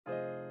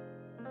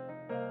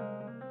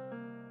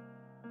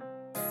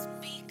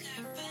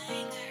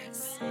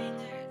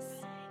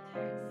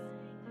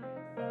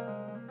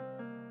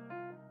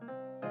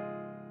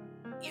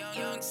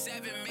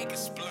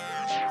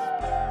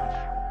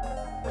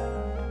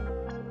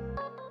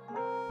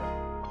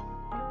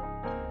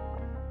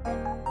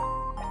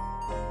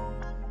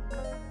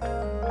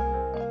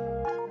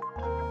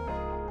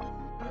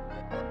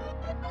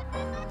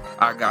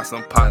I got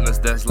some partners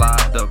that's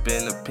locked up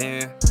in the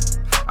pen.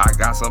 I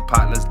got some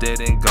partners dead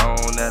and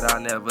gone that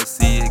I never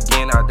see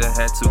again. I done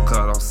had to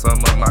cut off some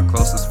of my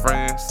closest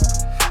friends.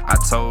 I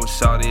told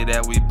shawty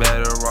that we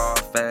better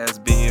off as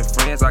being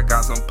friends. I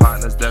got some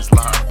partners that's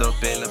locked up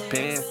in the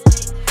pen.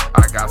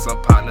 I got some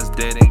partners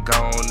dead and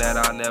gone that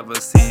I'll never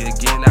see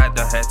again. I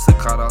done had to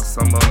cut off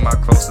some of my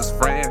closest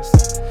friends.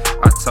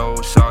 I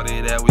told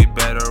shawty that we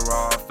better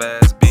off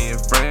as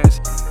being friends.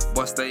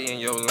 Boy, stay in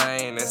your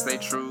lane and stay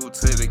true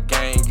to the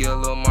game. Get a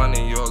little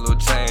money, your little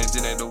change.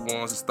 Then they the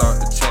ones that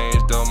start to change.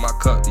 Dull my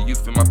cup, do you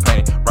feel my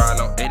pain? Riding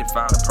on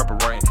 85, the purple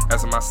rain.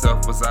 Asking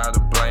myself, was I to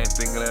blame?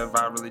 Thinking if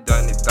I really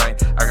done anything.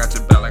 I got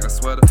your back like a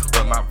sweater.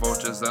 With my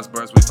vultures, us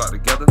birds, we fought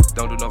together.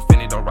 Don't do no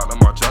Finny, don't rock no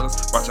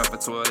Margellas. Watch out for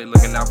 12, they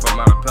looking out for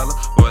my impeller.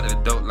 Boy, the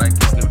dope like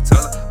it's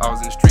Nutella. I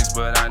was in the streets,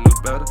 but I knew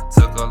better.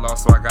 Took a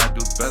loss, so I gotta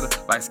do better.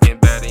 Like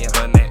skin baddie and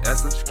her name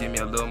Esther. She give me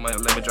a little money,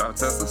 let me drive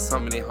Tesla. So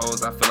many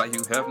hoes, I feel like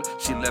you heaven.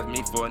 She left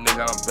me for a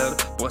nigga, I'm better.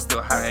 Boy,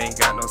 still high, ain't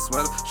got no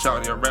sweater.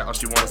 Shawty a rat, all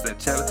she wants that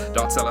cheddar.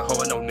 Don't tell a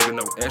hoe, no nigga,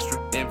 no extra.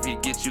 Envy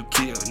get you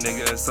killed,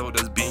 nigga, and so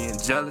does being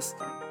jealous.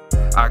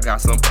 I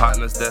got some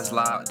partners that's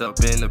locked up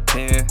in the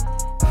pen.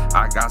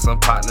 I got some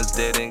partners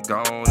dead and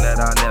gone that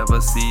I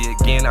never see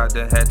again. I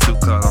done had to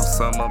cut off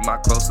some of my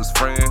closest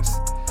friends.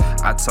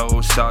 I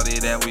told shawty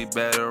that we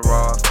better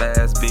off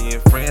as being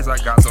friends. I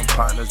got some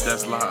partners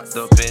that's locked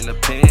up in the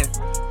pen.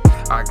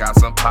 I got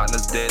some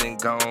partners dead and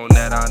gone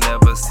that I'll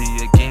never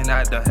see again.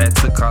 I done had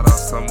to cut off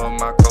some of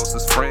my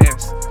closest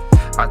friends.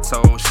 I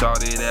told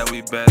shawty that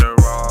we better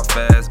off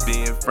as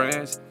being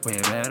friends. We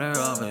better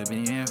off at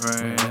being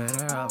friends.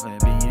 Better off at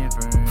being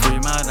friends. Free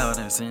my dog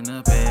that's in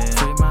the pen.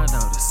 Free my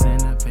dog that's in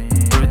the pen.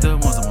 Free the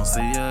ones I won't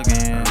see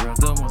again. Free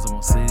the ones I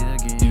won't see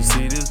again. You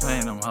see this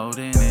pain I'm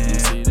holding in. You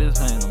see this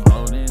pain I'm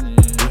holding in.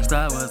 Wish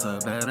that was a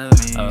better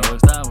me. I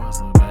wish that was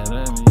a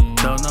better me.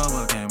 Don't know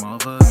what came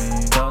over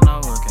me. Don't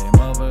know what came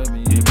over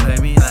me. You play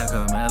me like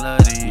a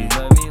melody. You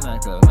play me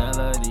like a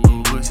melody. Who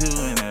put you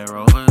in that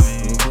role for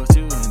me? Who put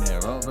you in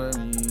that role for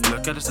me?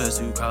 Look at the stress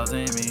you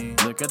causing me.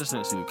 Look at the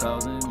stress you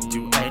causing me.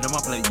 You ate on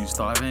my plate, you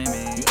starving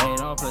me. You ate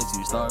on my plate,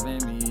 you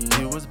starving me.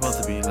 You was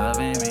supposed to be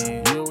loving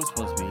me. You was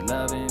supposed to be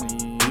loving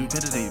me. You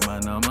could delete my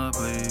number,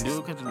 please.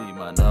 You could delete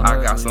my number.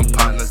 I got some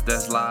partners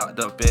that's locked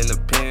up in the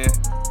pen.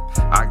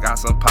 I got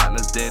some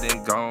partners dead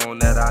and gone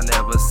that I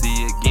never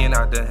see again.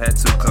 I done had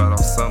to cut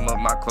off some of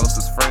my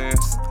closest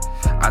friends.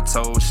 I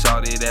told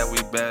shawty that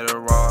we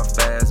better off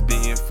as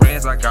being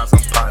friends. I got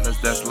some partners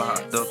that's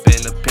locked up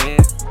in the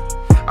pen.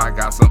 I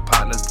got some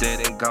partners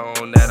dead and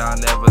gone that I'll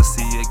never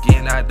see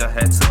again. I done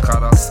had to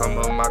cut off some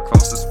of my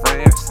closest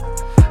friends.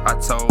 I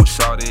told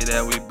shawty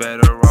that we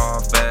better